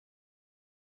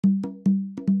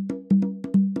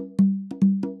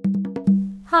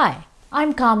Hi,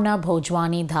 I'm Kaamna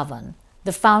Bhojwani-Dhawan,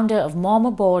 the founder of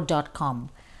momaboard.com,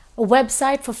 a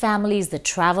website for families that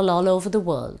travel all over the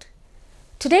world.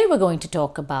 Today we're going to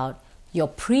talk about your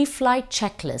pre-flight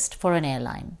checklist for an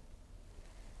airline.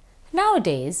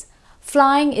 Nowadays,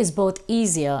 flying is both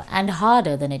easier and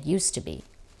harder than it used to be.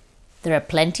 There are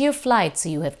plenty of flights, so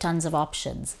you have tons of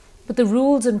options, but the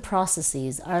rules and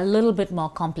processes are a little bit more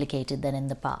complicated than in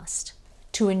the past.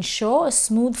 To ensure a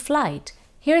smooth flight,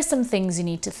 here are some things you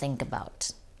need to think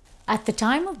about. At the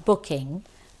time of booking,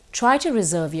 try to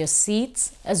reserve your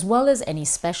seats as well as any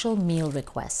special meal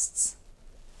requests.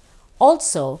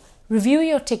 Also, review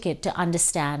your ticket to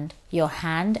understand your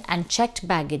hand and checked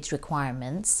baggage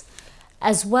requirements,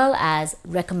 as well as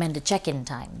recommended check-in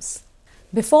times.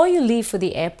 Before you leave for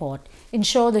the airport,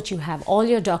 ensure that you have all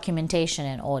your documentation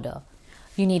in order.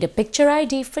 You need a picture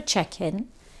ID for check-in,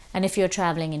 and if you're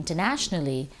traveling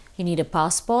internationally, you need a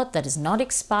passport that is not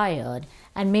expired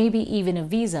and maybe even a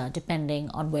visa depending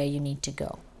on where you need to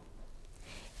go.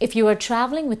 If you are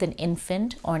traveling with an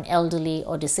infant or an elderly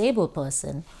or disabled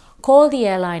person, call the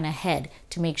airline ahead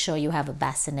to make sure you have a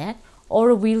bassinet or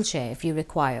a wheelchair if you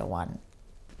require one.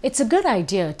 It's a good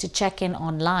idea to check in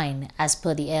online as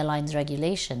per the airline's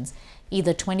regulations,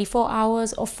 either 24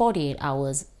 hours or 48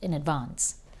 hours in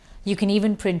advance. You can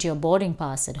even print your boarding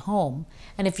pass at home,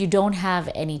 and if you don't have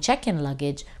any check-in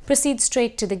luggage, proceed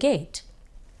straight to the gate.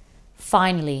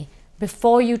 Finally,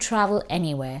 before you travel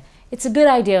anywhere, it's a good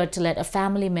idea to let a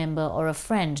family member or a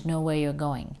friend know where you're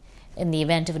going. In the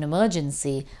event of an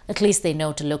emergency, at least they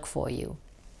know to look for you.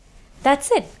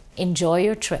 That's it. Enjoy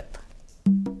your trip.